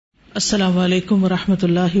السلام علیکم ورحمۃ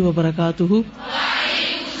اللہ وبرکاتہ.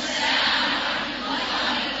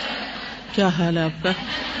 کیا حال ہے آپ کا؟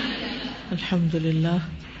 الحمد للہ.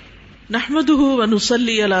 نحمده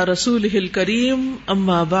ونصلی علی رسولہ الکریم.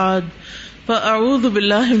 اما بعد فاعوذ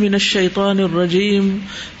باللہ من الشیطان الرجیم.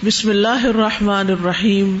 بسم اللہ الرحمن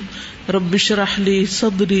الرحیم. رب اشرح لی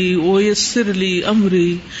صدری ویسر لی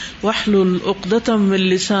امری واحلل عقدۃ من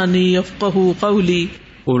لسانی یفقہوا قولی.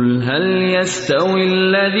 قل هل يستوي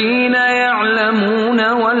الذين يعلمون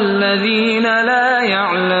والذين لا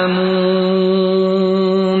يعلمون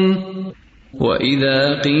وإذا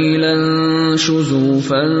قيل انشزوا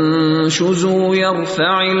فانشزوا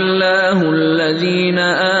يرفع الله الذين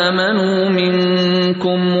آمنوا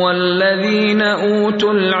منكم والذين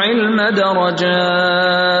أوتوا العلم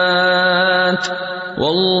درجات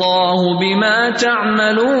والله بما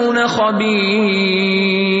تعملون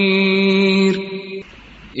خبير.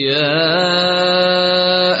 يا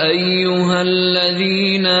أيها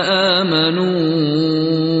الذين آمنوا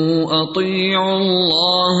أطيعوا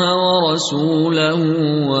الله ورسوله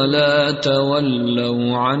ولا تولوا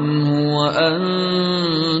عنه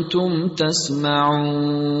وأنتم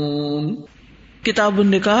تسمعون. کتاب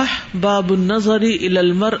النکاح باب النظر إلى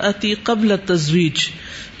المرأة قبل التزویج.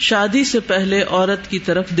 شادی سے پہلے عورت کی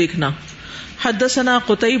طرف دیکھنا. حدثنا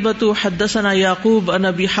قتيبة حدثنا يعقوب عن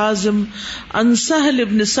ابي حازم عن سهل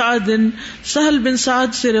بن سعد. سهل بن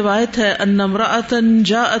سعد سے روایت ہے ان امرأة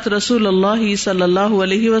جاءت رسول اللہ صلی اللہ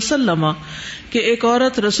علیہ وسلم کہ ایک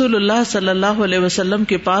عورت رسول اللہ صلی اللہ علیہ وسلم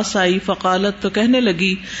کے پاس آئی. فقالت تو کہنے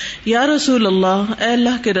لگی یا رسول اللہ اے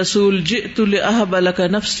اللہ کے رسول جئت لأهب لك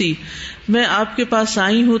نفسی میں آپ کے پاس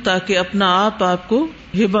آئی ہوں تاکہ اپنا آپ کو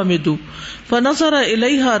ہبہ میں دوں. فنظر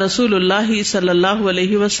الیہا رسول اللہ صلی اللہ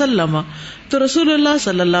علیہ وسلم تو رسول اللہ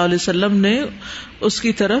صلی اللہ علیہ وسلم نے اس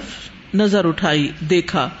کی طرف نظر اٹھائی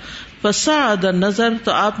دیکھا. فصعد النظر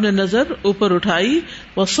تو آپ نے نظر اوپر اٹھائی.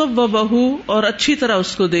 وصببہ اور اچھی طرح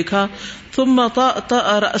اس کو دیکھا. ثم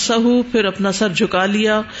طأطأ رأسہ پھر اپنا سر جھکا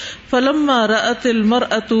لیا. فلما رأت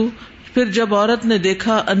المرأة پھر جب عورت نے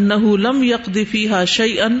دیکھا انہ لم یقض فیہا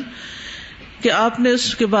شیئا کہ آپ نے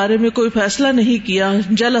اس کے بارے میں کوئی فیصلہ نہیں کیا.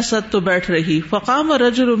 جلست تو بیٹھ رہی. فقام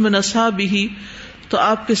رجل من اصحابہ تو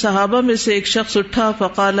آپ کے صحابہ میں سے ایک شخص اٹھا.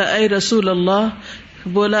 فقال اے رسول اللہ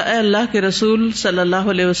بولا اے اللہ کے رسول صلی اللہ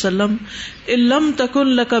علیہ وسلم ان لم تکن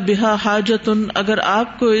لک بہا حاجۃ اگر آپ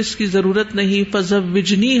کو اس کی ضرورت نہیں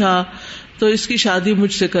فزوجنیہا تو اس کی شادی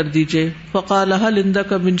مجھ سے کر دیجئے. فقال هل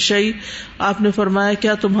عندک من شیء آپ نے فرمایا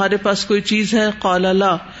کیا تمہارے پاس کوئی چیز ہے؟ قال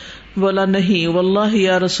لا بولا نہیں. واللہ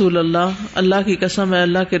یا رسول اللہ اللہ کی قسم ہے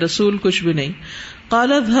اللہ کے رسول کچھ بھی نہیں. قال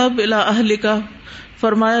اذهب الى اهلک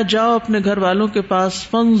فرمایا جاؤ اپنے گھر والوں کے پاس.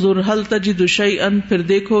 فانظر هل تجد شیئا پھر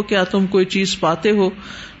دیکھو کیا تم کوئی چیز پاتے ہو.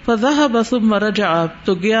 فذهب ثم رجع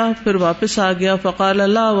تو گیا پھر واپس آ گیا. فقال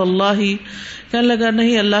لا واللہ کہنے لگا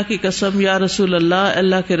نہیں اللہ کی قسم یا رسول اللہ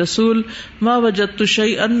اللہ کے رسول ما وجدت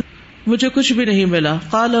شیئا مجھے کچھ بھی نہیں ملا.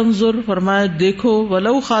 قال انظر فرمایا دیکھو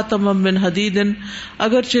ولو خاتما من حدید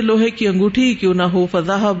اگرچہ لوہے کی انگوٹھی ہی کیوں نہ ہو.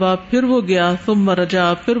 فذهب پھر وہ گیا. ثم رجع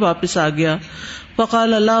پھر واپس آ گیا.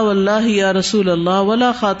 فقال لا واللہ یا رسول اللہ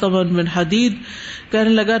ولا خاتما من حدید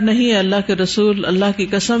کہنے لگا نہیں اللہ کے رسول اللہ کی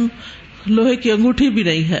قسم لوہے کی انگوٹھی بھی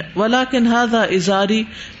نہیں ہے. ولکن ھذا ازاری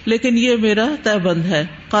لیکن یہ میرا تہبند ہے.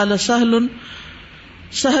 قال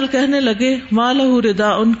سہل کہنے لگے ما لہ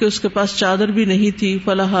رداء کہ اس کے پاس چادر بھی نہیں تھی.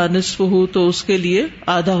 فلہا نصفہ تو اس کے لیے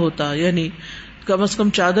آدھا ہوتا یعنی کم از کم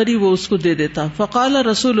چادر ہی وہ اس کو دے دیتا. فقال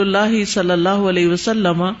رسول اللہ صلی اللہ علیہ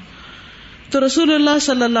وسلم تو رسول اللہ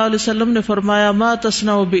صلی اللہ علیہ وسلم نے فرمایا ما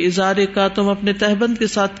تصنع بازارک تم اپنے تہبند کے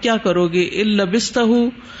ساتھ کیا کرو گے؟ ان لبستہ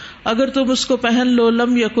اگر تم اس کو پہن لو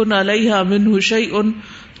لم یکن علیہا منہ شیء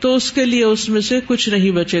تو اس کے لیے اس میں سے کچھ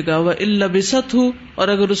نہیں بچے گا. وان لبستہ اور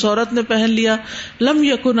اگر اس عورت نے پہن لیا لم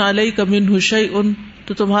یکن علیک منہ شیء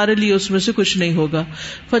تو تمہارے لیے اس میں سے کچھ نہیں ہوگا.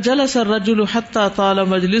 فجلس الرجل حتی طال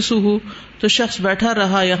مجلسہ تو شخص بیٹھا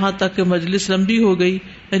رہا یہاں تک کہ مجلس لمبی ہو گئی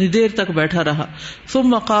یعنی دیر تک بیٹھا رہا.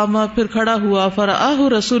 ثم قام پھر کھڑا ہوا. فرآہ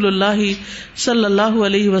رسول اللہ صلی اللہ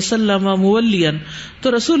علیہ وسلم مولیا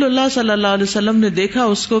تو رسول اللہ صلی اللہ علیہ وسلم نے دیکھا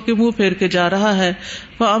اس کو کہ منہ پھیر کے جا رہا ہے.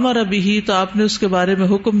 فامر بہ تو آپ نے اس کے بارے میں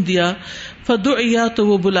حکم دیا. فدعی تو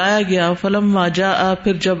وہ بلایا گیا. فلما جاء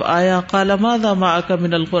پھر جب آیا. قال ماذا معك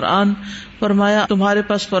من القرآن فرمایا تمہارے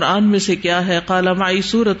پاس قرآن میں سے کیا ہے؟ قال معی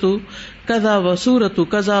سورۃ کذا و سورۃ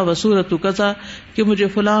کذا و سورۃ کذا کہ مجھے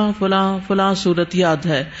فلاں فلاں فلاں سورت یاد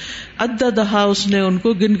ہے. عددھا اس نے ان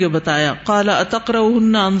کو گن کے بتایا. قال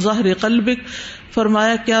اتقرؤہن عن ظہر قلبک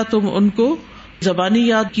فرمایا کیا تم ان کو زبانی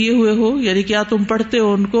یاد کیے ہوئے ہو یعنی کیا تم پڑھتے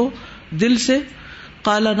ہو ان کو دل سے؟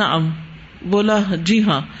 قال نعم بولا جی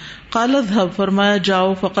ہاں. قال اذهب فرمایا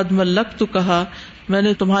جاؤ. فقد ملکت کہا میں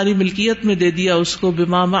نے تمہاری ملکیت میں دے دیا اس کو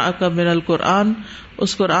بما معک من القرآن،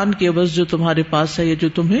 اس قرآن کے عوض جو تمہارے پاس ہے یا جو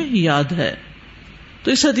تمہیں یاد ہے.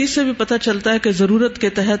 تو اس حدیث سے بھی پتہ چلتا ہے کہ ضرورت کے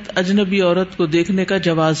تحت اجنبی عورت کو دیکھنے کا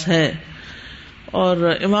جواز ہے. اور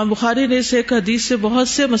امام بخاری نے اس ایک حدیث سے بہت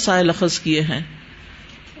سے مسائل اخذ کیے ہیں،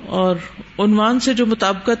 اور عنوان سے جو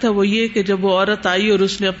مطابقت ہے وہ یہ کہ جب وہ عورت آئی اور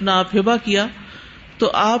اس نے اپنا آپ ہبہ کیا تو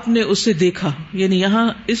آپ نے اسے دیکھا. یعنی یہاں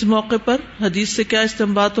اس موقع پر حدیث سے کیا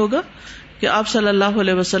استنباط ہوگا کہ آپ صلی اللہ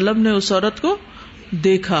علیہ وسلم نے اس عورت کو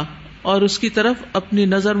دیکھا اور اس کی طرف اپنی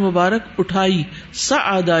نظر مبارک اٹھائی،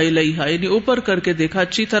 صعد الیہا یعنی اوپر کر کے دیکھا،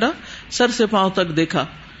 اچھی طرح سر سے پاؤں تک دیکھا.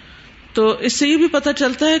 تو اس سے یہ بھی پتہ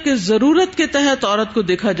چلتا ہے کہ ضرورت کے تحت عورت کو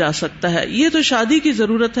دیکھا جا سکتا ہے. یہ تو شادی کی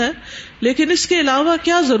ضرورت ہے، لیکن اس کے علاوہ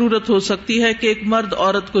کیا ضرورت ہو سکتی ہے کہ ایک مرد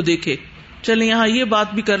عورت کو دیکھے؟ چلیں یہاں یہ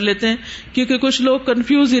بات بھی کر لیتے ہیں کیونکہ کچھ لوگ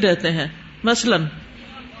کنفیوز ہی رہتے ہیں. مثلا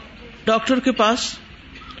ڈاکٹر کے پاس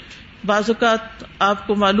بعض اوقات آپ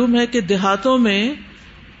کو معلوم ہے کہ دیہاتوں میں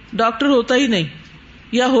ڈاکٹر ہوتا ہی نہیں،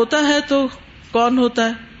 یا ہوتا ہے تو کون ہوتا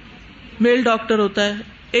ہے؟ میل ڈاکٹر ہوتا ہے،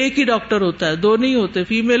 ایک ہی ڈاکٹر ہوتا ہے، دو نہیں ہوتے.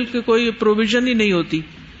 فیمیل کی کوئی پروویژن ہی نہیں ہوتی.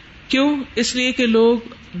 کیوں؟ اس لیے کہ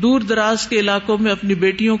لوگ دور دراز کے علاقوں میں اپنی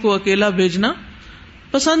بیٹیوں کو اکیلا بھیجنا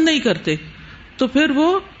پسند نہیں کرتے، تو پھر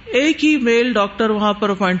وہ ایک ہی میل ڈاکٹر وہاں پر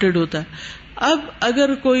اپوائنٹڈ ہوتا ہے. اب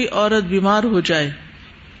اگر کوئی عورت بیمار ہو جائے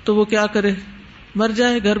تو وہ کیا کرے؟ مر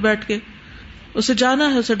جائے گھر بیٹھ کے؟ اسے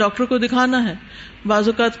جانا ہے، اسے ڈاکٹر کو دکھانا ہے. بعض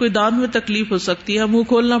اوقات کوئی دانت میں تکلیف ہو سکتی ہے، منہ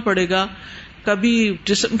کھولنا پڑے گا. کبھی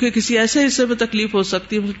جسم کے کسی ایسے حصے میں تکلیف ہو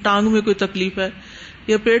سکتی ہے، ٹانگ میں کوئی تکلیف ہے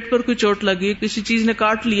یا پیٹ پر کوئی چوٹ لگی، کسی چیز نے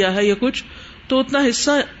کاٹ لیا ہے یا کچھ، تو اتنا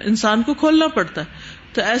حصہ انسان کو کھولنا پڑتا ہے.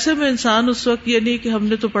 تو ایسے میں انسان اس وقت یہ نہیں کہ ہم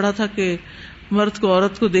نے تو پڑھا تھا کہ مرد کو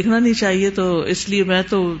عورت کو دیکھنا نہیں چاہیے تو اس لیے میں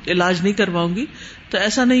تو علاج نہیں کرواؤں گی، تو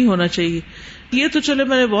ایسا نہیں ہونا چاہیے. یہ تو چلے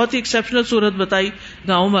میں نے بہت ہی ایکسیپشنل صورت بتائی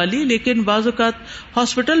گاؤں والی، لیکن بعض اوقات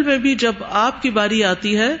ہاسپٹل میں بھی جب آپ کی باری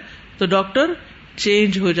آتی ہے تو ڈاکٹر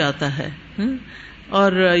چینج ہو جاتا ہے.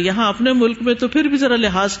 اور یہاں اپنے ملک میں تو پھر بھی ذرا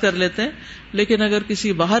لحاظ کر لیتے ہیں، لیکن اگر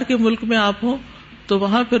کسی باہر کے ملک میں آپ ہوں تو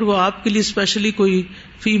وہاں پھر وہ آپ کے لیے اسپیشلی کوئی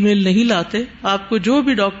فیمیل نہیں لاتے. آپ کو جو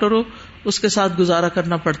بھی ڈاکٹر ہو اس کے ساتھ گزارا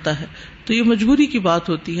کرنا پڑتا ہے. تو یہ مجبوری کی بات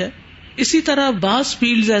ہوتی ہے. اسی طرح بعض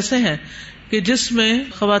فیلڈز ایسے ہیں کہ جس میں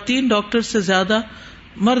خواتین ڈاکٹر سے زیادہ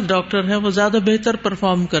مرد ڈاکٹر ہیں، وہ زیادہ بہتر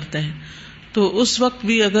پرفارم کرتے ہیں. تو اس وقت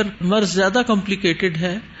بھی اگر مرض زیادہ کمپلیکیٹڈ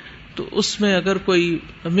ہے تو اس میں اگر کوئی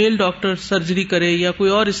میل ڈاکٹر سرجری کرے یا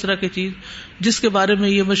کوئی اور اس طرح کی چیز جس کے بارے میں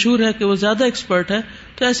یہ مشہور ہے کہ وہ زیادہ ایکسپرٹ ہے،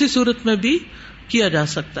 تو ایسی صورت میں بھی کیا جا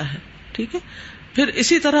سکتا ہے. ٹھیک ہے. پھر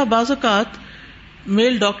اسی طرح بعض اوقات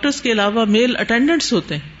میل ڈاکٹرز کے علاوہ میل اٹینڈنٹس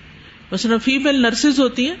ہوتے ہیں. مثلا فیمیل نرسز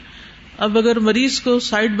ہوتی ہیں. اب اگر مریض کو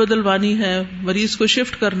سائڈ بدلوانی ہے، مریض کو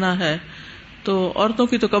شفٹ کرنا ہے، تو عورتوں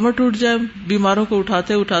کی تو کمر ٹوٹ جائے بیماروں کو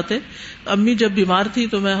اٹھاتے اٹھاتے. امی جب بیمار تھی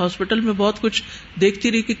تو میں ہاسپٹل میں بہت کچھ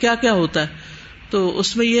دیکھتی رہی کہ کیا کیا ہوتا ہے. تو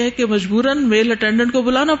اس میں یہ ہے کہ مجبوراً میل اٹینڈنٹ کو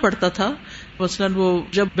بلانا پڑتا تھا. مثلاً وہ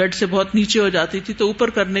جب بیڈ سے بہت نیچے ہو جاتی تھی تو اوپر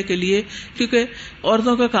کرنے کے لیے، کیونکہ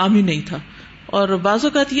عورتوں کا کام ہی نہیں تھا. اور بعض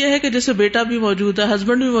اوقات یہ ہے کہ جیسے بیٹا بھی موجود ہے،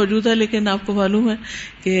 ہسبینڈ بھی موجود ہے، لیکن آپ کو معلوم ہے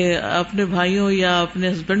کہ اپنے بھائیوں یا اپنے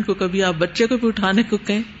ہسبینڈ کو کبھی آپ بچے کو بھی اٹھانے کو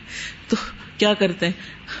کہیں تو کیا کرتے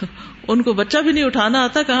ہیں؟ ان کو بچہ بھی نہیں اٹھانا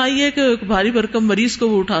آتا، کہاں یہ کہ بھاری بھرکم مریض کو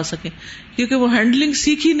وہ اٹھا سکیں، کیونکہ وہ ہینڈلنگ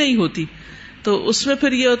سیکھی نہیں ہوتی. تو اس میں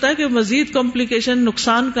پھر یہ ہوتا ہے کہ مزید کمپلیکیشن،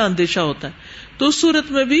 نقصان کا اندیشہ ہوتا ہے. تو اس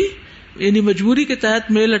صورت میں بھی یعنی مجبوری کے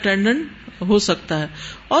تحت میل اٹینڈنٹ ہو سکتا ہے.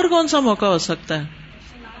 اور کون سا موقع ہو سکتا ہے؟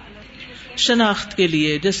 شناخت کے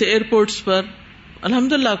لیے، جیسے ایئرپورٹس پر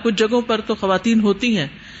الحمدللہ کچھ جگہوں پر تو خواتین ہوتی ہیں،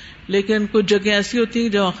 لیکن کچھ جگہیں ایسی ہوتی ہیں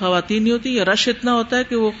جہاں خواتین نہیں ہوتی، یا رش اتنا ہوتا ہے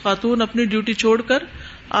کہ وہ خاتون اپنی ڈیوٹی چھوڑ کر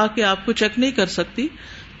آ کے آپ کو چیک نہیں کر سکتی.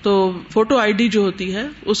 تو فوٹو آئی ڈی جو ہوتی ہے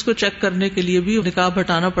اس کو چیک کرنے کے لیے بھی نقاب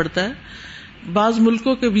ہٹانا پڑتا ہے. بعض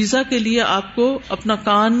ملکوں کے ویزا کے لیے آپ کو اپنا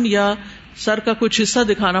کان یا سر کا کچھ حصہ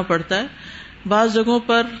دکھانا پڑتا ہے. بعض جگہوں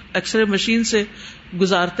پر ایکس رے مشین سے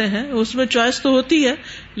گزارتے ہیں، اس میں چوائس تو ہوتی ہے،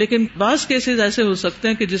 لیکن بعض کیسز ایسے ہو سکتے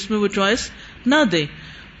ہیں کہ جس میں وہ چوائس نہ دیں.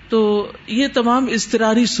 تو یہ تمام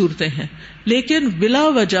اضطراری صورتیں ہیں. لیکن بلا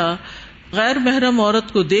وجہ غیر محرم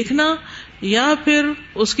عورت کو دیکھنا یا پھر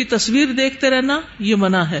اس کی تصویر دیکھتے رہنا یہ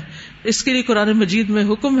منع ہے. اس کے لیے قرآن مجید میں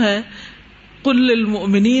حکم ہے، قل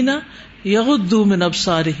للمؤمنین یغضوا من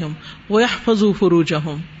ابصارہم ویحفظوا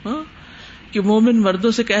فروجہم، کہ مومن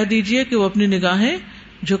مردوں سے کہہ دیجئے کہ وہ اپنی نگاہیں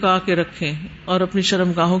جھکا کے رکھیں اور اپنی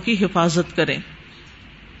شرمگاہوں کی حفاظت کریں.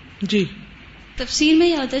 جی تفسیر میں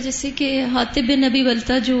یہ آتا ہے جیسے کہ حاطب بن ابی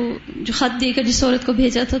بلتہ جو خط دے کر جس عورت کو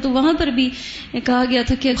بھیجا تھا، تو وہاں پر بھی کہا گیا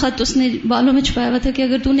تھا کہ خط اس نے بالوں میں چھپایا ہوا تھا کہ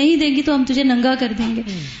اگر تو نہیں دے گی تو ہم تجھے ننگا کر دیں گے.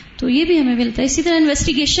 تو یہ بھی ہمیں ملتا ہے. اسی طرح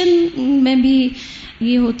انویسٹیگیشن میں بھی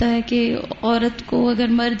یہ ہوتا ہے کہ عورت کو اگر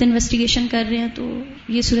مرد انویسٹیگیشن کر رہے ہیں تو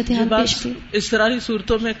یہ صورتحال پیش کی. اس طرح کی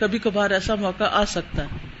صورتوں میں کبھی کبھار ایسا موقع آ سکتا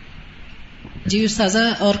ہے. جی استاذہ،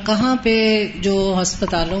 اور کہاں پہ جو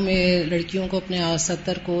ہسپتالوں میں لڑکیوں کو اپنے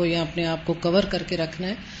ستر کو یا اپنے آپ کو کور کر کے رکھنا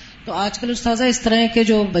ہے، تو آج کل استاذہ اس طرح کے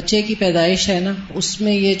جو بچے کی پیدائش ہے نا، اس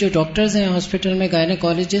میں یہ جو ڈاکٹرز ہیں ہاسپٹل میں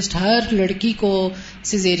گائنیکالوجسٹ ہر لڑکی کو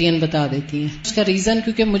سیزیرین بتا دیتی ہیں. اس کا ریزن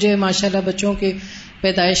کیونکہ مجھے ماشاءاللہ بچوں کے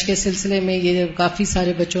پیدائش کے سلسلے میں یہ کافی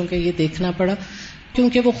سارے بچوں کے یہ دیکھنا پڑا،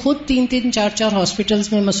 کیونکہ وہ خود 3 4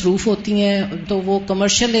 ہاسپٹلز میں مصروف ہوتی ہیں، تو وہ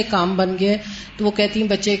کمرشل ایک کام بن گیا ہے. تو وہ کہتی ہیں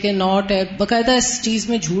بچے کے ناٹ ہے، باقاعدہ اس چیز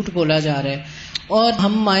میں جھوٹ بولا جا رہا ہے. اور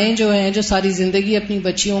ہم مائیں جو ہیں جو ساری زندگی اپنی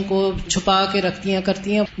بچیوں کو چھپا کے رکھتی ہیں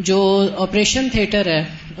کرتی ہیں. جو آپریشن تھیٹر ہے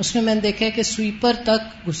اس میں نے دیکھا ہے کہ سویپر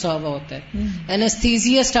تک گھسا ہوا ہوتا ہے.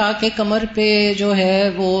 اینستھیزیسٹ آ کے کمر پہ جو ہے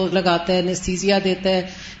وہ لگاتا ہے، اینستھیزیا دیتا ہے.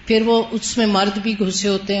 پھر وہ اس میں مرد بھی گھسے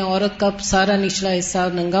ہوتے ہیں، عورت کا سارا نچلا حصہ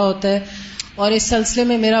ننگا ہوتا ہے. اور اس سلسلے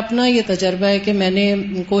میں میرا اپنا یہ تجربہ ہے کہ میں نے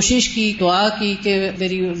کوشش کی، دعا کی کہ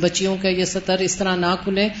میری بچیوں کا یہ ستر اس طرح نہ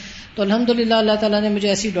کھلے. تو الحمدللہ اللہ تعالیٰ نے مجھے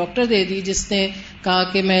ایسی ڈاکٹر دے دی جس نے کہا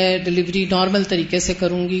کہ میں ڈلیوری نارمل طریقے سے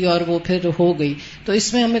کروں گی، اور وہ پھر ہو گئی. تو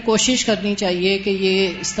اس میں ہمیں کوشش کرنی چاہیے کہ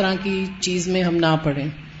یہ اس طرح کی چیز میں ہم نہ پڑیں.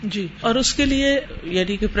 جی، اور اس کے لیے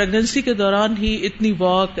یعنی کہ پریگننسی کے دوران ہی اتنی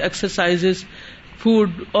واک، ایکسرسائزز،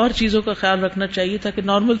 فوڈ اور چیزوں کا خیال رکھنا چاہیے تاکہ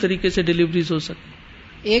نارمل طریقے سے ڈلیوریز ہو سکیں.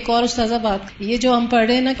 ایک اور استاذہ بات، یہ جو ہم پڑھ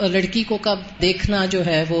رہے ہیں نا لڑکی کو کب دیکھنا جو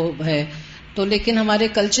ہے وہ ہے، تو لیکن ہمارے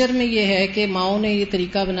کلچر میں یہ ہے کہ ماؤں نے یہ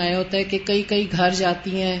طریقہ بنایا ہوتا ہے کہ کئی گھر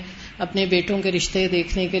جاتی ہیں اپنے بیٹوں کے رشتے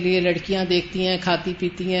دیکھنے کے لیے، لڑکیاں دیکھتی ہیں، کھاتی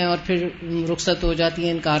پیتی ہیں اور پھر رخصت ہو جاتی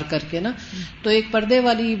ہیں انکار کر کے نا. تو ایک پردے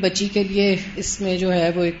والی بچی کے لیے اس میں جو ہے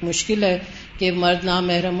وہ ایک مشکل ہے کہ مرد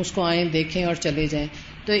نامحرم اس کو آئیں دیکھیں اور چلے جائیں.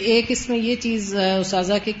 تو ایک اس میں یہ چیز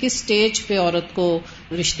استاذہ کہ کس سٹیج پہ عورت کو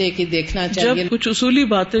رشتے کی دیکھنا چاہیے. جب کچھ اصولی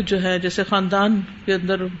باتیں جو ہے جیسے خاندان کے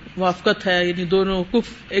اندر موافقت ہے، یعنی دونوں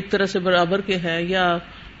کف ایک طرح سے برابر کے ہیں، یا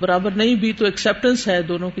برابر نہیں بھی تو ایکسیپٹنس ہے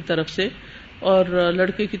دونوں کی طرف سے، اور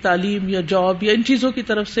لڑکے کی تعلیم یا جاب یا ان چیزوں کی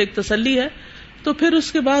طرف سے ایک تسلی ہے، تو پھر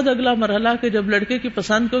اس کے بعد اگلا مرحلہ کہ جب لڑکے کی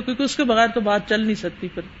پسند کو، کیونکہ اس کے بغیر تو بات چل نہیں سکتی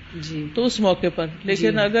پھر جی، تو اس موقع پر.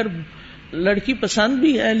 لیکن جی، اگر لڑکی پسند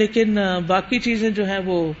بھی ہے لیکن باقی چیزیں جو ہیں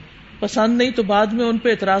وہ پسند نہیں، تو بعد میں ان پہ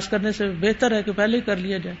اعتراض کرنے سے بہتر ہے کہ پہلے ہی کر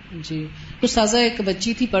لیا جائے. جی. استاذہ ایک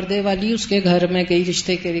بچی تھی پردے والی، اس کے گھر میں گئی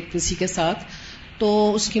رشتے کے کسی کے ساتھ، تو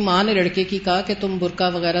اس کی ماں نے لڑکے کی کہا کہ تم برقع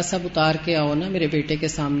وغیرہ سب اتار کے آؤ نا میرے بیٹے کے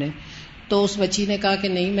سامنے. تو اس بچی نے کہا کہ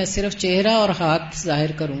نہیں، میں صرف چہرہ اور ہاتھ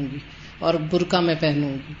ظاہر کروں گی اور برقع میں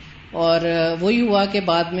پہنوں گی. اور وہی ہوا کہ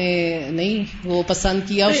بعد میں نہیں وہ پسند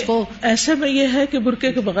کیا اس کو. ایسے میں یہ ہے کہ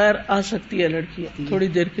برقعے کے بغیر آ سکتی ہے لڑکی، تھوڑی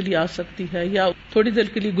دیر کے لیے آ سکتی ہے یا تھوڑی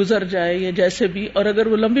دیر کے لیے گزر جائے یا جیسے بھی. اور اگر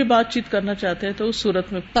وہ لمبی بات چیت کرنا چاہتے ہیں تو اس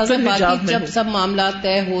صورت میں جب سب معاملات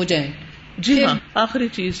طے ہو جائیں. جی ہاں، آخری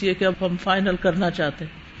چیز یہ کہ اب ہم فائنل کرنا چاہتے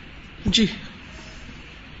ہیں. جی،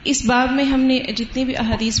 اس باب میں ہم نے جتنی بھی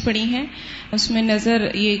احادیث پڑھی ہیں اس میں نظر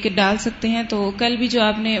یہ کہ ڈال سکتے ہیں. تو کل بھی جو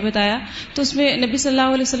آپ نے بتایا تو اس میں نبی صلی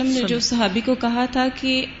اللہ علیہ وسلم نے جو صحابی کو کہا تھا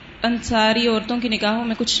کہ انصاری عورتوں کی نکاحوں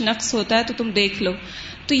میں کچھ نقص ہوتا ہے تو تم دیکھ لو،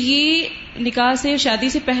 تو یہ نکاح سے شادی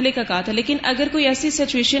سے پہلے کا کہا تھا. لیکن اگر کوئی ایسی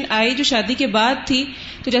سچویشن آئی جو شادی کے بعد تھی،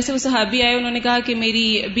 تو جیسے وہ صحابی آئے، انہوں نے کہا کہ میری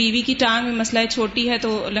بیوی کی ٹانگ میں مسئلہ چھوٹی ہے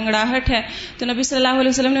تو لنگڑاہٹ ہے، تو نبی صلی اللہ علیہ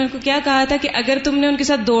وسلم نے ان کو کیا کہا تھا کہ اگر تم نے ان کے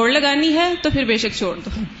ساتھ دوڑ لگانی ہے تو پھر بے شک چھوڑ دو،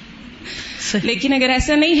 لیکن اگر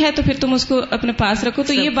ایسا نہیں ہے تو پھر تم اس کو اپنے پاس رکھو.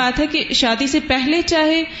 تو یہ بات ہے کہ شادی سے پہلے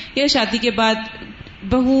چاہے یا شادی کے بعد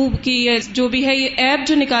بہو کی یا جو بھی ہے، یہ عیب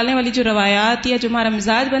جو نکالنے والی جو روایات یا جو ہمارا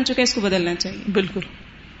مزاج بن چکا ہے اس کو بدلنا چاہیے. بالکل.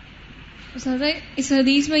 اس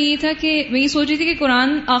حدیث میں یہ تھا کہ میں یہ سوچ رہی تھی کہ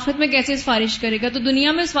قرآن آخرت میں کیسے سفارش کرے گا. تو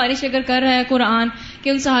دنیا میں سفارش اگر کر رہا ہے قرآن کہ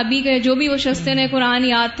ان صحابی کے جو بھی وہ شخص نے قرآن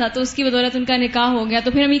یاد تھا تو اس کی بدولت ان کا نکاح ہو گیا،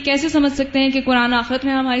 تو پھر ہم یہ کیسے سمجھ سکتے ہیں کہ قرآن آخرت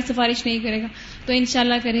میں ہماری سفارش نہیں کرے گا؟ تو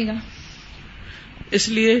انشاءاللہ کرے گا. اس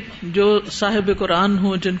لیے جو صاحب قرآن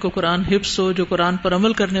ہوں، جن کو قرآن حفظ ہو، جو قرآن پر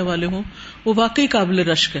عمل کرنے والے ہوں، وہ واقعی قابل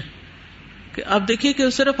رشک ہے. کہ آپ دیکھیے کہ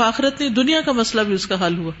صرف آخرت نہیں، دنیا کا مسئلہ بھی اس کا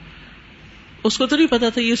حل ہوا. اس کو تو نہیں پتا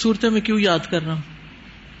تھا یہ صورتیں میں کیوں یاد کر رہا ہوں.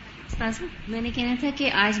 میں نے کہنا تھا کہ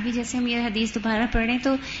آج بھی جیسے ہم یہ حدیث دوبارہ پڑھ رہے ہیں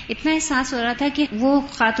تو اتنا احساس ہو رہا تھا کہ وہ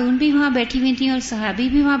خاتون بھی وہاں بیٹھی ہوئی تھیں اور صحابی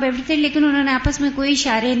بھی وہاں بیٹھے تھے، لیکن انہوں نے آپس میں کوئی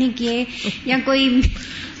اشارے نہیں کیے یا کوئی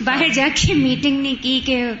باہر جا کے میٹنگ نہیں کی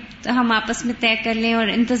کہ ہم آپس میں طے کر لیں، اور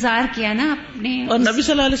انتظار کیا نا اپنے. اور نبی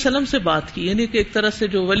صلی اللہ علیہ وسلم سے بات کی، یعنی کہ ایک طرح سے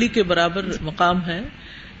جو ولی کے برابر مقام ہے.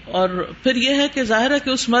 اور پھر یہ ہے کہ ظاہر ہے کہ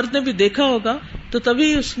اس مرد نے بھی دیکھا ہوگا تو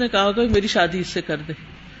تبھی اس نے کہا ہوگا میری شادی اس سے کر دے،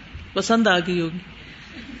 پسند آ گئی ہوگی.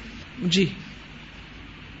 جی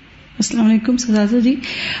السلام علیکم سزازہ جی.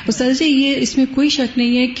 استاذ جی یہ اس میں کوئی شک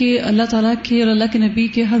نہیں ہے کہ اللہ تعالیٰ کے اور اللہ کے نبی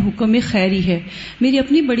کے ہر حکم میں خیر ہی ہے. میری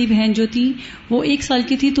اپنی بڑی بہن جو تھی وہ 1 سال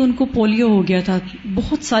کی تھی تو ان کو پولیو ہو گیا تھا,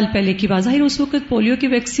 بہت سال پہلے کی بات. ظاہر اس وقت پولیو کی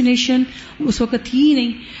ویکسینیشن اس وقت تھی ہی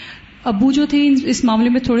نہیں. ابو جو تھے اس معاملے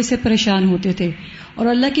میں تھوڑے سے پریشان ہوتے تھے, اور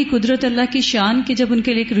اللہ کی قدرت, اللہ کی شان کہ جب ان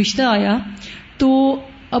کے لیے ایک رشتہ آیا تو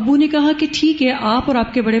ابو نے کہا کہ ٹھیک ہے آپ اور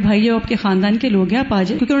آپ کے بڑے بھائی اور آپ کے خاندان کے لوگ ہیں آپ آ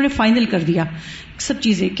جائیں, کیونکہ انہوں نے فائنل کر دیا سب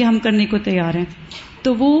چیزیں کہ ہم کرنے کو تیار ہیں.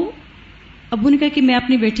 تو وہ ابو نے کہا کہ میں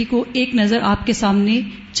اپنی بیٹی کو ایک نظر آپ کے سامنے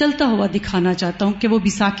چلتا ہوا دکھانا چاہتا ہوں کہ وہ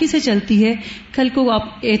بیساکھی سے چلتی ہے, کل کو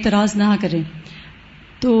آپ اعتراض نہ کریں.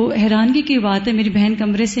 تو حیرانگی کی بات ہے, میری بہن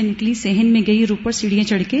کمرے سے نکلی, صحن میں گئی اور اوپر سیڑھیاں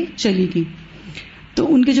چڑھ کے چلی گئی.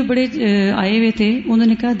 تو ان کے جو بڑے آئے ہوئے تھے انہوں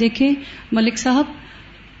نے کہا دیکھیں ملک صاحب,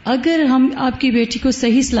 اگر ہم آپ کی بیٹی کو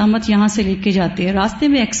صحیح سلامت یہاں سے لے کے جاتے, راستے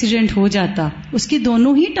میں ایکسیڈنٹ ہو جاتا, اس کی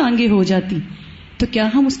دونوں ہی ٹانگیں ہو جاتی, تو کیا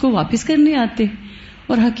ہم اس کو واپس کرنے آتے؟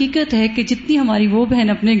 اور حقیقت ہے کہ جتنی ہماری وہ بہن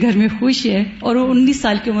اپنے گھر میں خوش ہے, اور وہ 19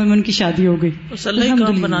 سال کی عمر میں ان کی شادی ہو گئی. اللہ ہی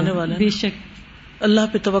کام بنانے والا ہے. بے شک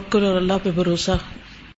اللہ پہ توکل اور اللہ پہ بھروسہ.